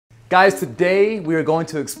Guys, today we are going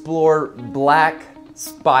to explore black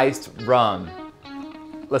spiced rum.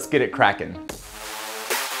 Let's get it cracking.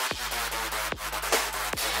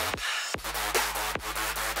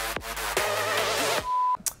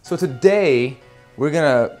 So today we're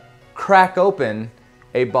gonna crack open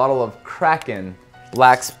a bottle of Kraken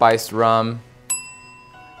black spiced rum.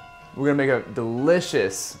 We're gonna make a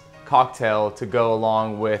delicious cocktail to go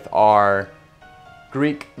along with our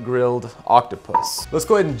Greek grilled octopus. Let's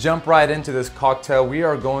go ahead and jump right into this cocktail. We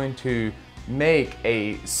are going to make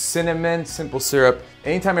a cinnamon simple syrup.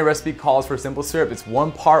 Anytime a recipe calls for simple syrup, it's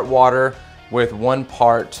 1 part water with 1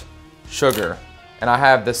 part sugar. And I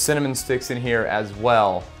have the cinnamon sticks in here as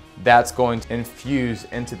well. That's going to infuse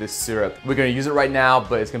into this syrup. We're gonna use it right now,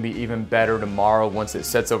 but it's gonna be even better tomorrow once it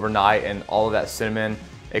sets overnight and all of that cinnamon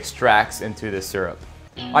extracts into the syrup.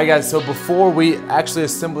 All right guys, so before we actually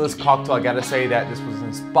assemble this cocktail, I gotta say that this was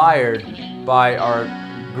inspired by our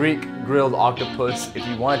Greek grilled octopus. If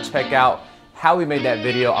you wanna check out how we made that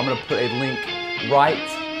video, I'm gonna put a link right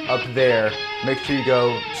up there. Make sure you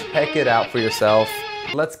go check it out for yourself.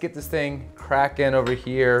 Let's get this thing cracking over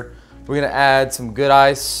here. We're gonna add some good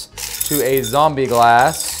ice to a zombie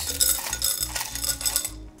glass.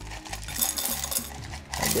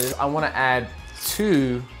 I wanna add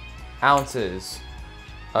 2 ounces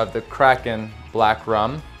of the Kraken black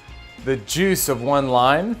rum, the juice of 1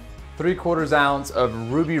 lime, 3/4 ounce of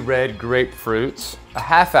ruby red grapefruit, a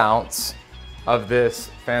 1/2 ounce of this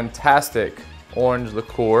fantastic orange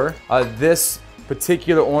liqueur. This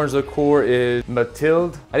particular orange liqueur is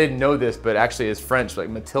Mathilde. I didn't know this, but actually it's French. Like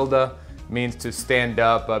Mathilde means to stand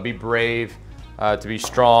up, be brave, to be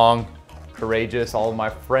strong, courageous. All of my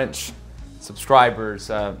French subscribers,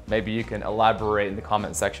 maybe you can elaborate in the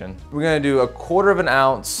comment section. We're gonna do 1/4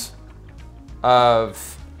 ounce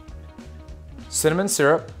of cinnamon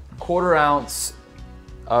syrup, 1/4 ounce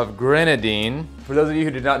of grenadine. For those of you who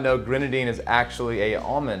did not know, grenadine is actually a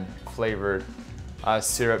almond flavored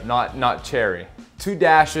syrup, not cherry. 2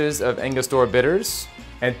 dashes of Angostura bitters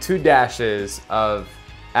and 2 dashes of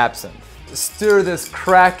absinthe. Stir this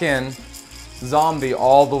Kraken zombie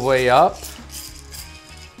all the way up.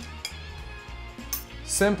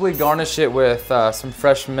 Simply garnish it with some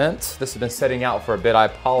fresh mint. This has been setting out for a bit. I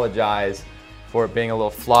apologize for it being a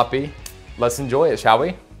little floppy. Let's enjoy it, shall we?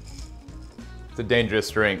 It's a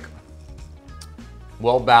dangerous drink.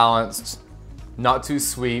 Well balanced, not too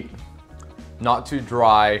sweet, not too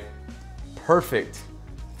dry. Perfect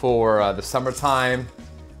for the summertime,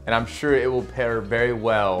 and I'm sure it will pair very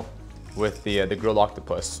well with the grilled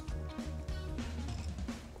octopus.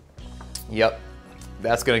 Yep,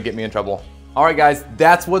 that's gonna get me in trouble. All right guys,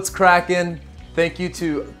 that's what's cracking. Thank you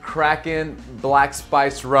to Kraken Black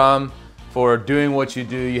Spice Rum for doing what you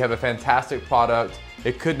do. You have a fantastic product.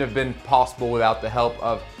 It couldn't have been possible without the help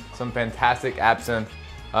of some fantastic absinthe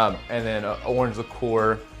and then orange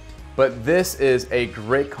liqueur. But this is a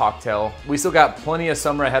great cocktail. We still got plenty of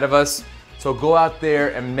summer ahead of us, so go out there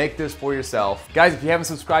and make this for yourself. Guys, if you haven't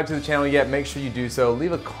subscribed to the channel yet, make sure you do so.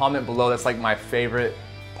 Leave a comment below. That's like my favorite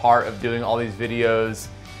part of doing all these videos.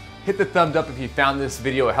 Hit the thumbs up if you found this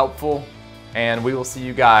video helpful, and we will see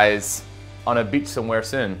you guys on a beach somewhere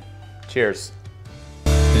soon. Cheers.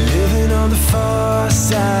 Living on the far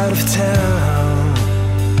side of town,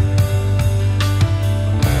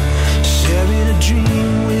 sharing a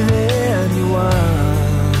dream.